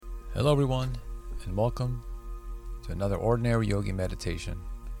Hello everyone, and welcome to another Ordinary Yogi meditation.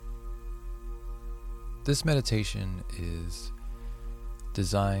 This meditation is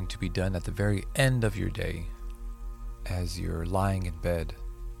designed to be done at the very end of your day as you're lying in bed,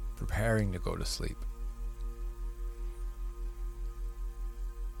 preparing to go to sleep.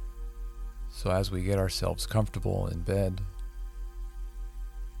 So as we get ourselves comfortable in bed,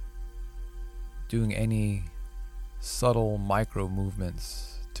 doing any subtle micro movements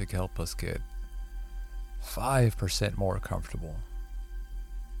to help us get 5% more comfortable.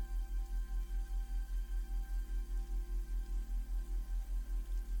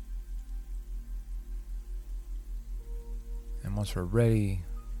 And once we're ready,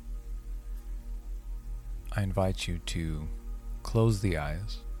 I invite you to close the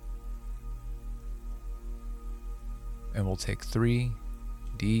eyes. And we'll take 3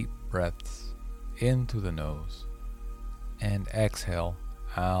 deep breaths in through the nose and exhale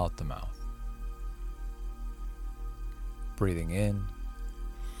out the mouth. Breathing in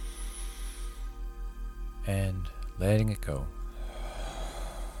and letting it go.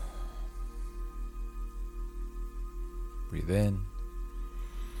 Breathe in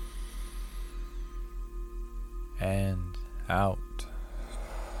and out.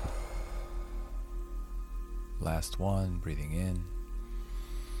 Last one, breathing in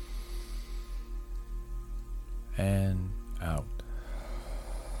and out.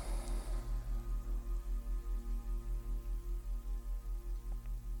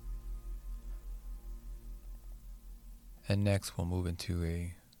 And next we'll move into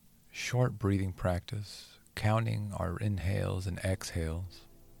a short breathing practice, counting our inhales and exhales.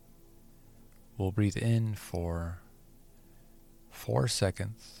 We'll breathe in for 4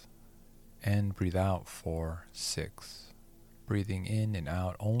 seconds and breathe out for 6. Breathing in and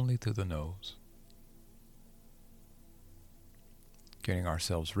out only through the nose. Getting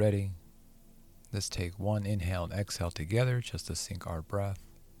ourselves ready. Let's take one inhale and exhale together just to sync our breath.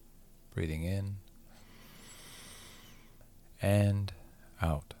 Breathing in and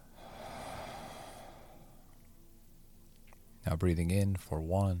out. Now breathing in for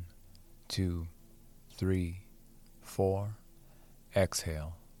 1, 2, 3, 4.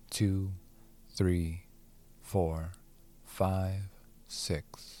 Exhale 2, 3, 4, 5,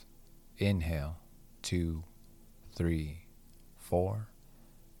 6. Inhale 2, 3, 4.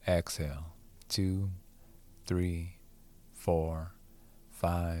 Exhale 2, 3, 4,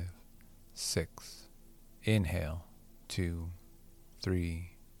 5, 6. Inhale 2, 3,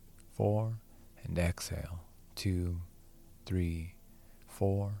 4, and exhale 2, 3,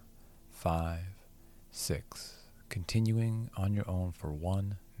 4, 5, 6. Continuing on your own for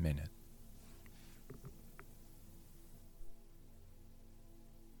 1 minute.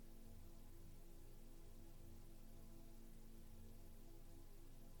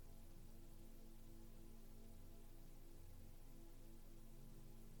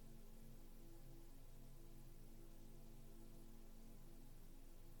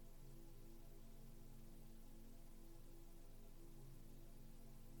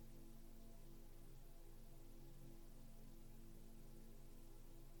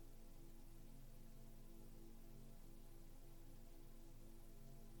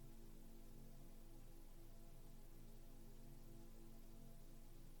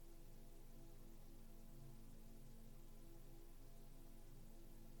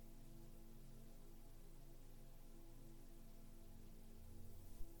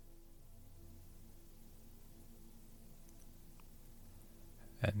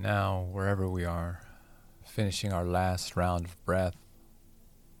 And now, wherever we are, finishing our last round of breath,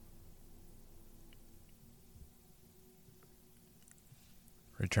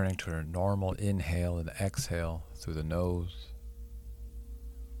 returning to our normal inhale and exhale through the nose.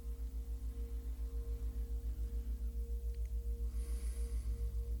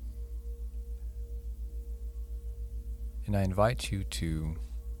 And I invite you to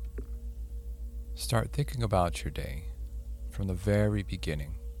start thinking about your day from the very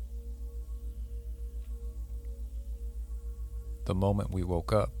beginning. The moment we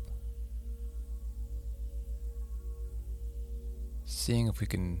woke up. Seeing if we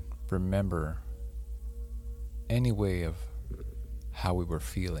can remember any way of how we were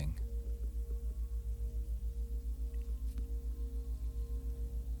feeling.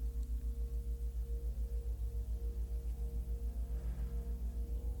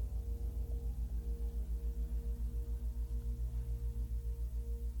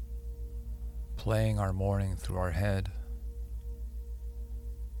 Playing our morning through our head.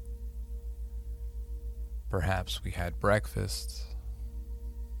 Perhaps we had breakfast.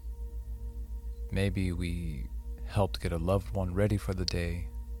 Maybe we helped get a loved one ready for the day.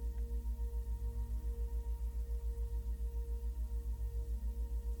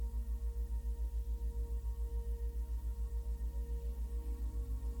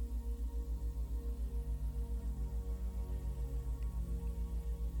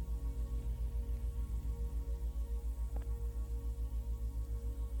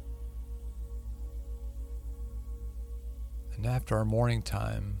 And after our morning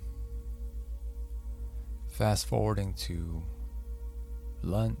time, fast forwarding to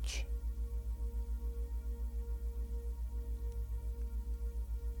lunch,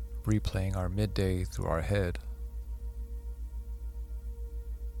 replaying our midday through our head,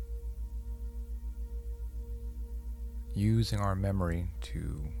 using our memory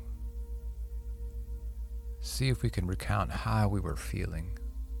to see if we can recount how we were feeling.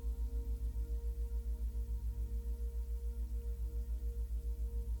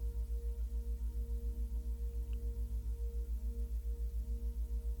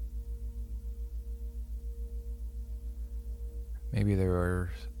 Maybe there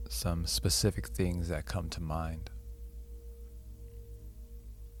are some specific things that come to mind.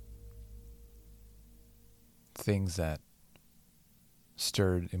 Things that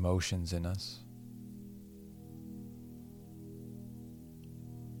stirred emotions in us.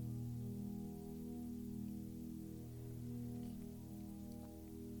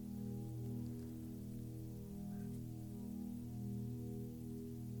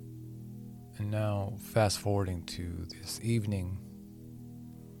 And now, fast forwarding to this evening,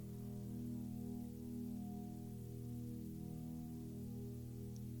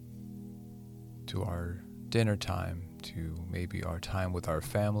 to our dinner time, to maybe our time with our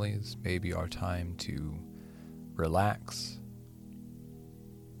families, maybe our time to relax.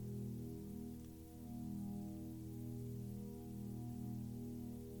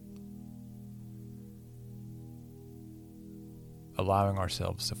 Allowing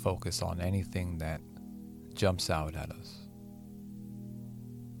ourselves to focus on anything that jumps out at us.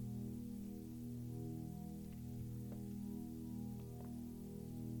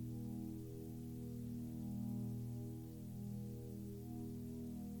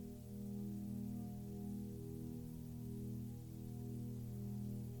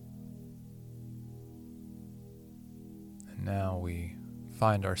 And now we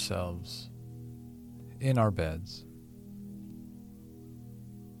find ourselves in our beds,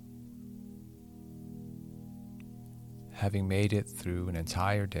 having made it through an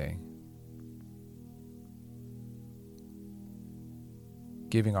entire day,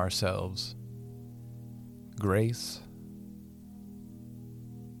 giving ourselves grace,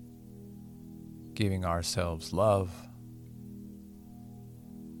 giving ourselves love,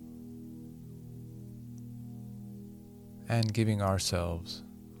 and giving ourselves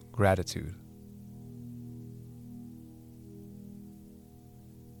gratitude.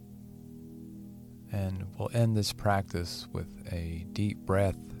 And we'll end this practice with a deep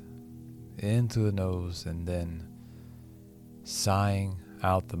breath into the nose and then sighing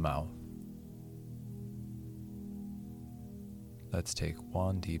out the mouth. Let's take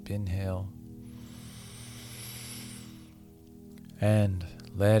one deep inhale and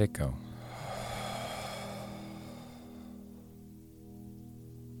let it go.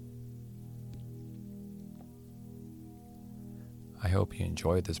 I hope you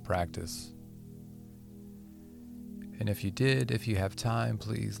enjoyed this practice. And if you did, if you have time,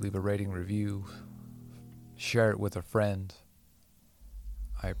 please leave a rating review, share it with a friend.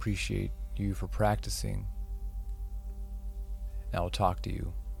 I appreciate you for practicing. And I'll talk to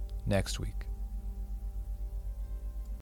you next week.